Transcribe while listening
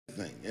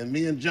everything. And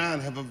me and John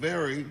have a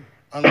very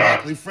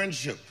unlikely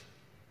friendship.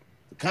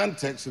 The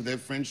context of that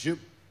friendship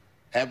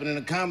happened in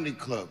a comedy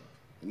club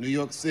in New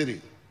York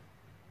City.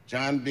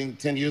 John being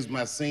 10 years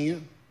my senior.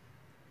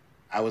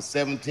 I was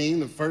 17.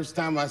 The first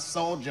time I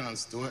saw Jon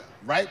Stewart,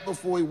 right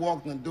before he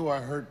walked in the door,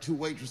 I heard two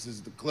waitresses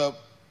at the club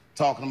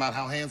talking about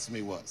how handsome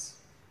he was.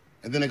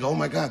 And then they go, oh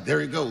my God, there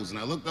he goes. And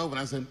I looked over and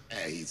I said,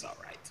 hey, he's all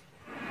right.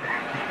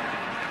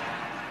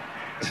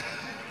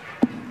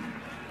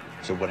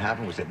 So what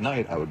happened was at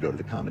night, I would go to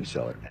the Comedy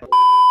Cellar.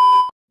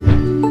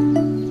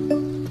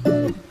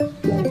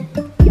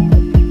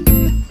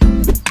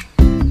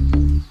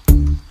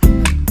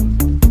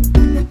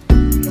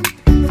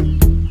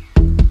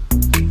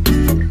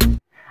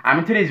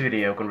 In today's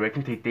video, I'm going to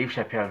react to a Dave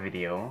Chappelle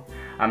video.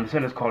 This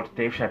one is called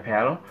Dave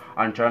Chappelle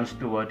on Jon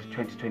Stewart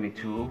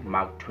 2022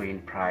 Mark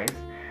Twain Prize.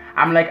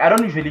 I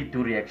don't usually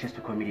do reactions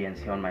to comedians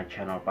here on my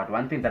channel, but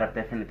one thing that I've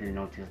definitely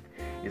noticed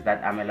is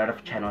that a lot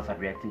of channels are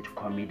reacting to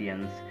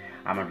comedians.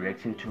 I'm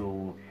reacting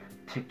to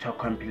TikTok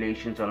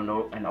compilations and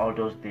all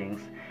those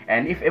things.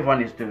 And if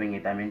everyone is doing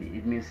it,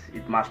 it means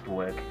it must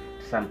work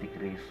to some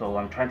degree. So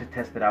I'm trying to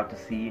test it out to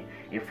see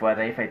if I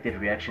did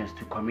reactions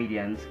to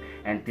comedians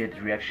and did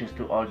reactions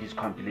to all these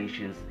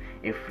compilations,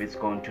 if it's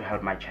going to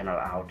help my channel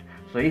out.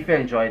 So if you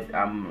enjoyed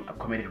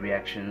comedy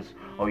reactions,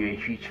 or you're a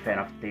huge fan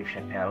of Dave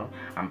Chappelle,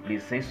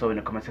 please say so in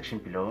the comment section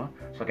below,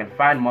 so I can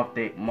find more of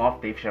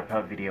Dave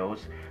Chappelle videos,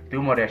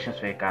 do more reactions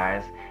for you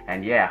guys.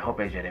 And yeah, I hope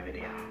you enjoyed the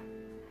video.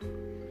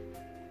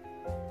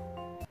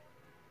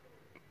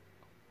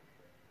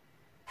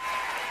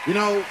 You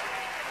know,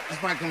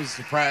 this might come as a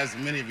surprise to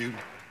many of you.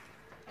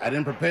 I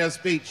didn't prepare a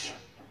speech.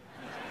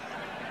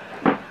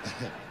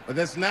 But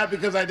that's not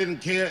because I didn't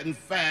care. In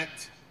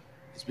fact,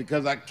 it's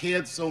because I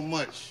cared so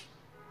much.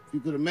 If you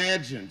could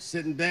imagine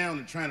sitting down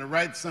and trying to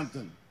write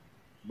something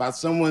about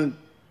someone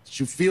that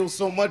you feel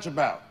so much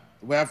about,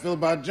 the way I feel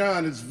about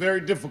John, it's very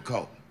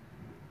difficult.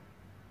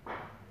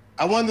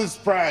 I won this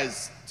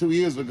prize 2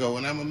 years ago,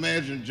 and I'm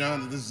imagining,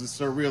 John, that this is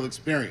a surreal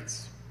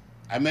experience.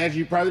 I imagine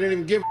you probably didn't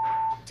even give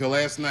a till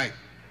last night.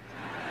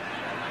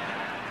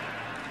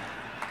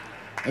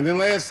 And then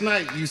last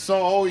night, you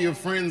saw all your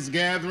friends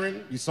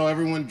gathering, you saw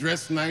everyone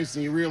dressed nice,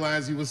 and you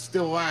realized he was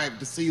still alive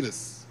to see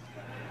this.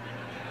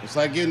 It's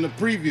like getting a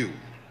preview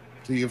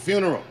to your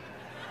funeral.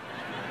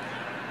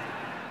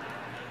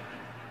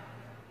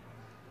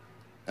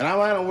 And our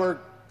line of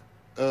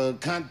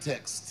work,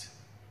 context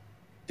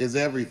is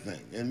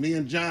everything. And me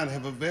and John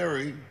have a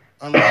very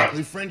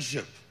unlikely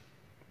friendship.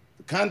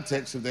 The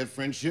context of that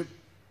friendship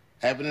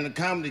happened in a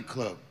comedy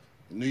club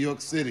in New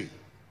York City.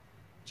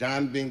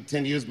 John being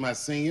 10 years my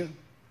senior.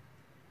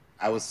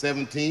 I was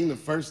 17. The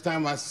first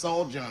time I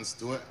saw Jon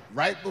Stewart,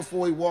 right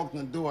before he walked in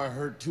the door, I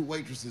heard two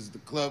waitresses at the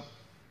club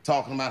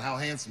talking about how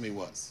handsome he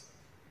was.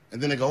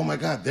 And then they go, oh my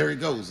God, there he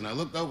goes. And I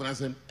looked over and I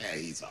said,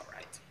 hey, he's all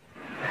right.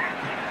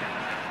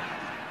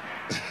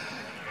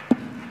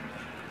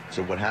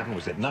 So what happened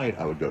was at night,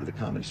 I would go to the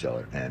Comedy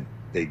Cellar, and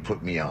they'd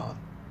put me on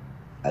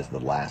as the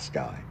last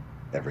guy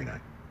every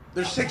night.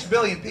 There's 6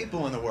 billion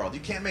people in the world. You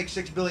can't make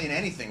 6 billion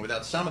anything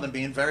without some of them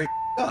being very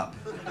up.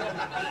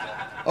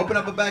 Open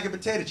up a bag of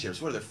potato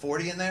chips. What are there,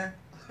 40 in there?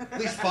 At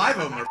least 5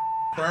 of them are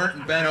burnt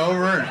and bent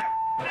over. And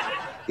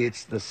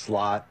It's the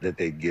slot that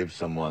they give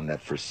someone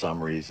that for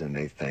some reason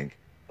they think,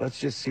 let's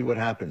just see what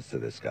happens to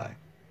this guy.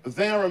 The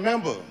thing I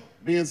remember,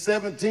 being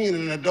 17 in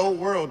an adult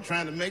world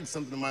trying to make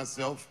something of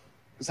myself,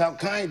 is how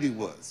kind he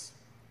was.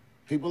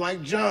 People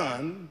like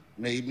John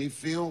made me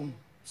feel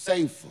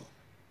safer.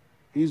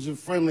 He's a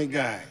friendly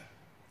guy.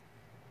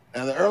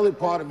 Now, the early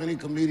part of any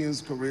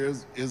comedian's career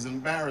is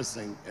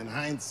embarrassing in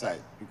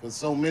hindsight, because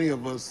so many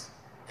of us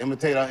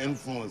imitate our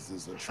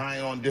influences or try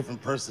on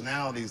different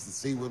personalities to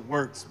see what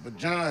works. But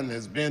John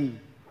has been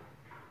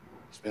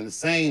the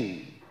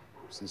same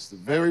since the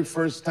very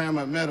first time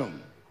I met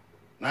him.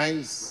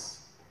 Nice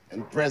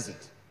and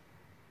present.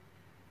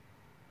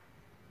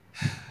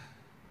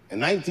 In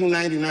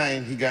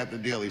 1999, he got The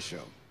Daily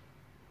Show.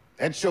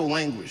 That show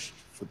languished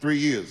for 3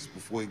 years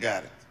before he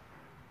got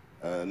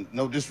it.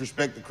 No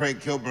disrespect to Craig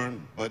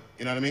Kilburn, but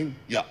you know what I mean?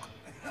 Yuck.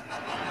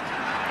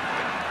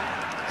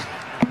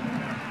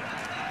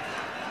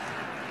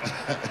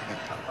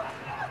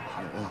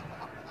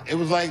 It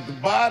was like the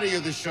body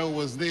of the show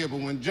was there, but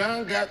when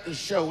John got the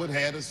show, it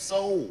had a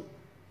soul.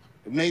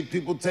 It made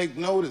people take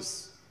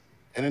notice.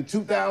 And in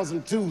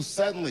 2002,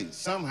 suddenly,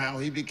 somehow,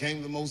 he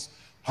became the most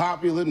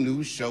popular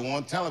news show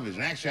on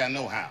television. Actually, I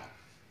know how.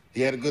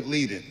 He had a good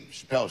lead-in,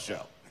 Chappelle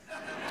Show.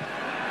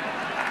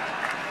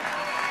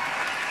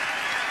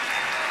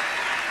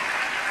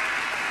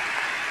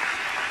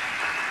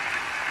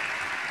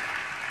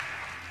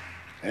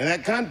 In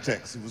that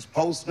context, it was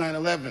post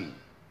 9/11.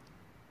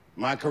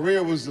 My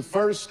career was the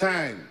first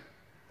time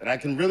that I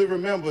can really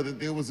remember that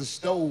there was a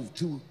stove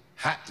too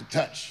hot to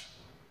touch.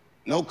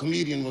 No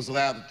comedian was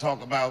allowed to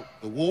talk about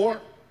the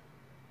war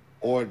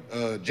or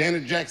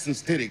Janet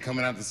Jackson's titty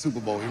coming out the Super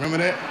Bowl. You remember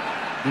that?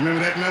 You remember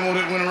that memo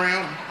that went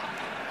around?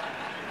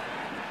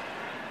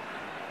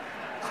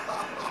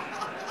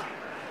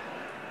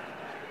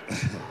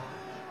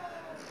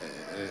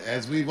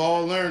 as we've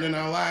all learned in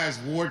our lives,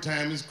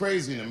 wartime is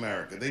crazy in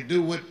America. They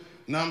do what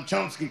Noam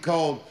Chomsky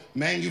called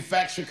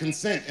manufactured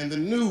consent, and the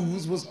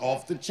news was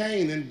off the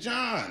chain. And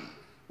John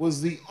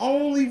was the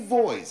only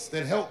voice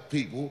that helped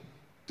people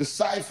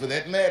decipher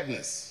that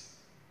madness.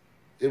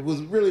 It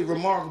was really a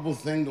remarkable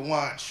thing to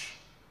watch.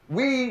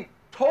 We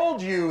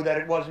told you that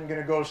it wasn't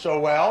going to go so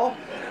well.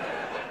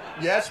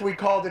 Yes, we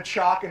called it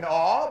shock and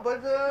awe,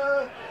 but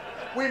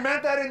we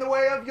meant that in the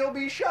way of you'll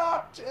be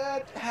shocked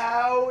at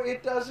how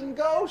it doesn't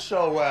go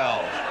so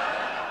well.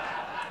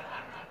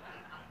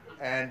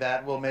 And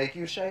that will make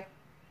you say,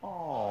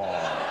 oh.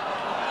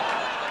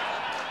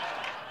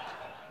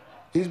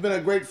 He's been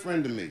a great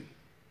friend to me.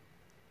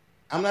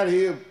 I'm not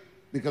here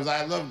because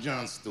I love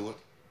Jon Stewart.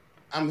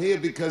 I'm here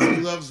because he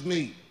loves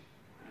me.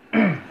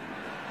 Because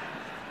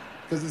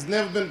there's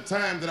never been a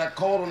time that I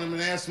called on him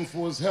and asked him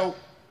for his help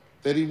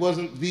that he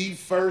wasn't the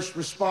first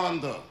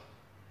responder.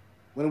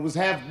 When it was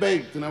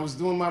half-baked and I was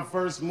doing my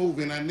first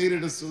movie and I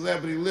needed a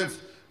celebrity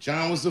lift,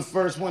 John was the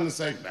first one to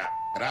say, nah,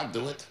 I'll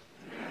do it.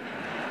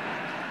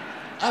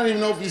 I don't even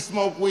know if you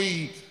smoke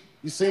weed.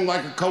 You seem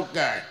like a coke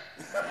guy.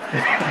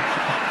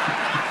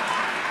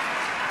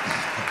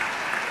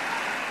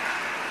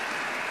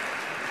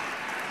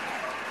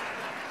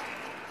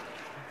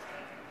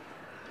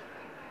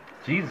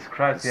 Jesus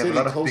Christ, The you have a city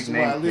lot of close big to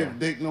where I names live, here.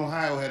 Dayton,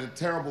 Ohio, had a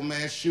terrible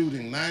mass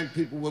shooting. 9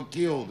 people were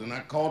killed, and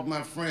I called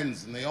my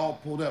friends, and they all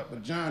pulled up.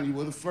 But John, you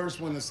were the first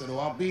one that said, oh,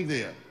 I'll be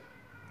there.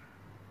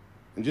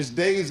 And just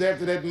days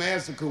after that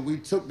massacre, we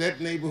took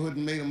that neighborhood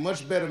and made a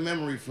much better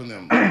memory for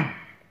them.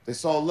 They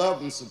saw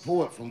love and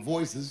support from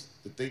voices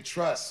that they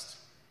trust.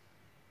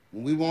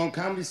 When we were on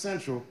Comedy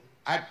Central,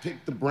 I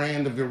picked the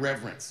brand of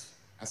irreverence.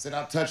 I said,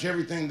 I'll touch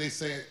everything they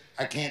say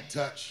I can't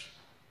touch.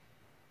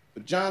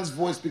 But John's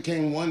voice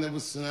became one that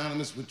was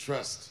synonymous with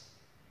trust.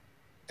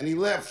 And he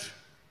left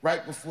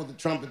right before the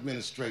Trump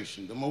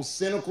administration, the most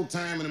cynical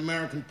time in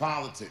American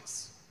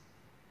politics.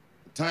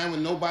 A time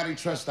when nobody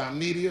trusts our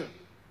media,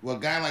 where a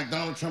guy like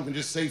Donald Trump can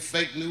just say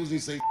fake news and he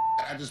say,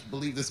 I just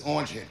believe this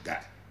orange-head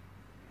guy.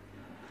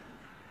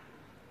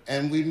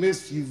 And we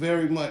miss you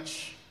very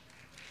much.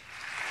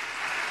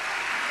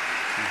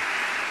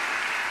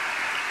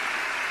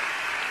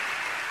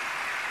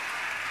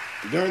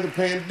 During the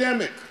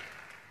pandemic,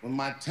 when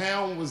my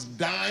town was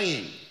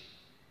dying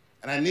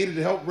and I needed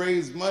to help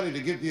raise money to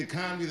get the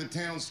economy of the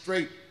town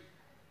straight,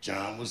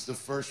 John was the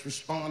first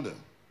responder.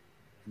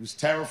 He was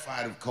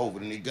terrified of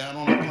COVID and he got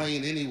on a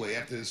plane anyway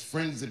after his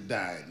friends had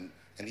died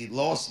and he'd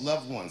lost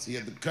loved ones. He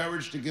had the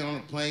courage to get on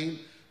a plane.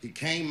 He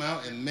came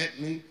out and met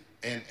me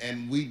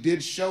and we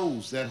did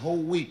shows that whole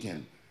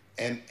weekend.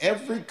 And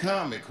every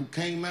comic who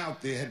came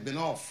out there had been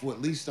off for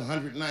at least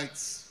 100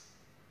 nights.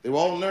 They were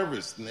all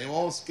nervous and they were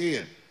all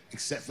scared,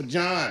 except for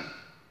John.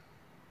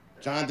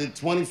 John did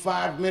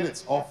 25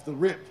 minutes off the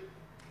rip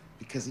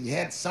because he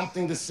had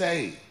something to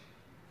say,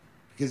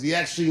 because he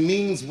actually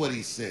means what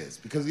he says,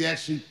 because he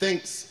actually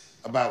thinks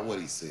about what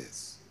he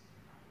says.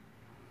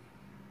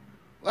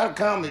 A lot of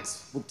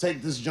comics will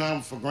take this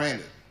genre for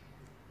granted.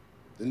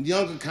 The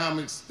younger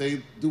comics,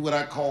 they do what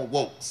I call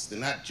wokes. They're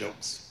not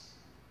jokes.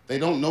 They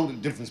don't know the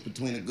difference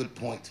between a good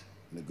point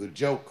and a good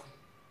joke.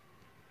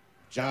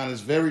 John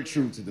is very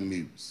true to the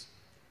muse.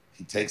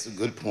 He takes a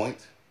good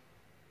point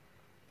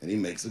and he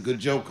makes a good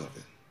joke of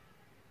it.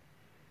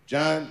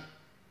 John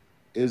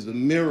is a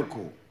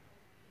miracle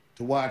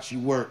to watch you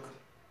work.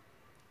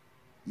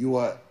 You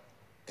are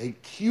a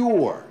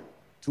cure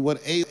to what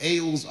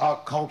ails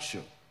our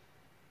culture.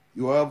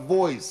 You are a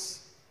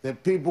voice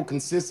that people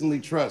consistently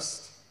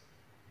trust.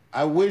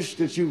 I wish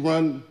that you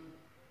run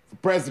for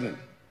president.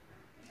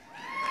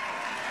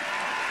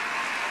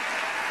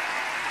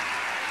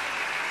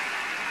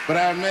 But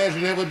I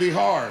imagine that would be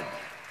hard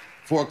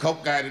for a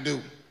coke guy to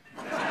do.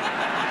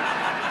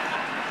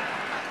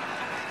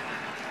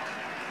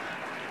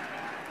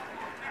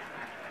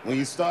 When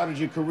you started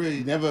your career,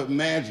 you never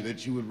imagined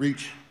that you would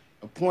reach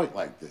a point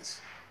like this.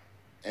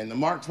 And the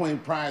Mark Twain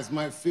Prize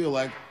might feel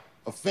like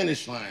a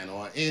finish line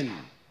or an end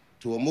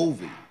to a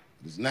movie.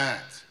 It is not.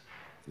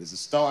 It is a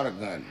starter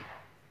gun.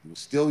 You were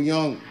still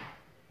young.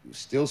 You were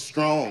still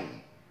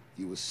strong.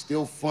 You were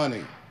still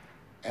funny.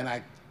 And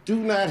I do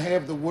not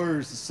have the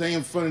words to say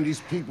in front of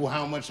these people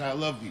how much I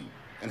love you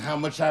and how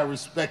much I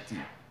respect you.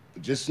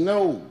 But just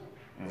know,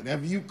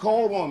 whenever you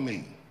call on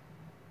me,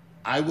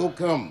 I will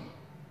come,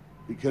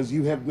 because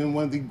you have been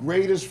one of the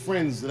greatest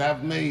friends that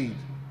I've made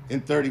in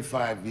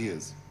 35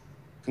 years.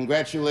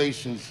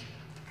 Congratulations.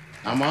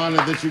 I'm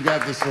honored that you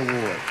got this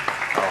award.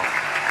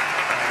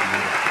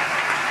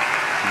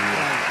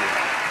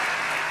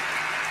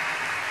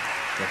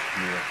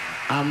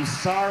 I'm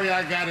sorry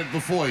I got it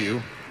before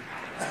you,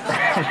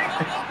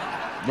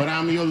 but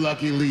I'm your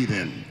lucky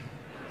lead-in.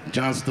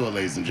 Jon Stewart,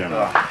 ladies and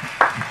gentlemen. I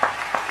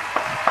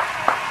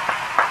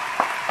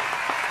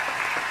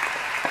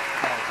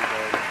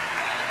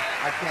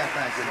can't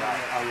thank you enough.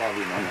 I love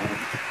you, man.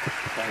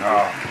 Thank you. Oh,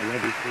 I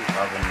love you too.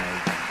 that was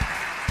amazing.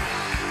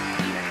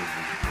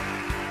 Amazing.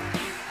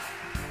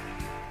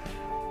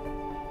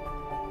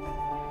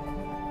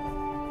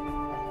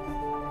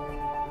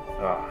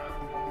 Oh.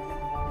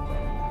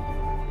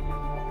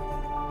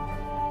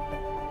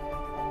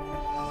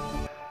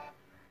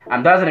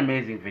 That was an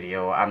amazing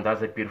video. That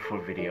was a beautiful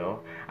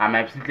video. I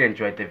absolutely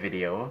enjoyed the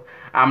video.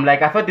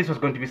 Like, I thought this was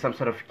going to be some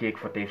sort of gig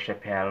for Dave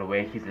Chappelle,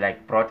 where he's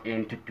like brought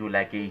in to do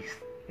like a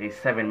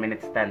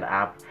 7-minute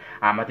stand-up.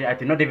 I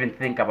did not even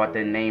think about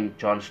the name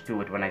Jon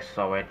Stewart when I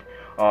saw it,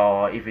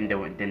 or even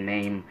the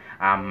name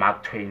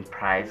Mark Twain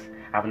Prize.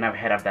 I've never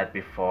heard of that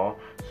before,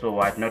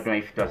 so I did not know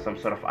if it was some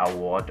sort of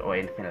award or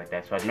anything like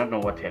that, so I did not know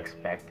what to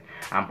expect.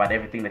 But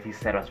everything that he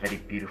said was very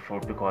beautiful,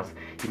 because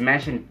he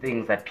mentioned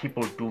things that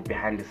people do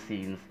behind the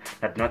scenes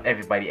that not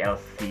everybody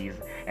else sees,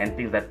 and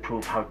things that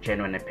prove how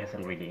genuine a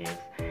person really is.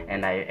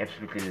 And I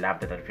absolutely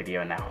loved that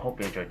video, and I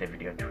hope you enjoyed the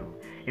video too.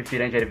 If you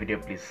did enjoy the video,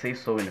 please say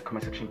so in the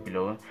comment section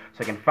below,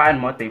 so I can find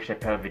more Dave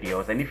Chappelle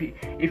videos. And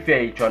if you're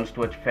a Jon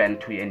Stewart fan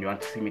too, and you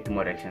want to see me do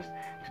more reactions,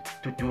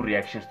 to do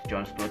reactions to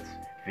Jon Stewart's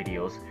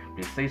videos,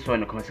 please say so in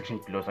the comment section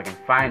below, so I can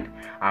find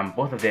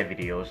both of their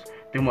videos,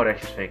 do more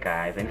reactions for you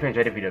guys. And if you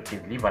enjoyed the video,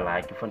 please leave a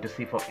like. If you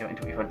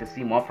want to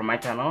see more from my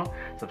channel,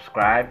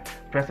 subscribe,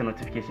 press the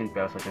notification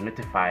bell so you're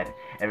notified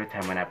every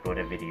time when I upload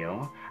a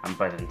video.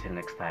 But until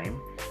next time,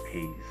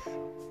 peace.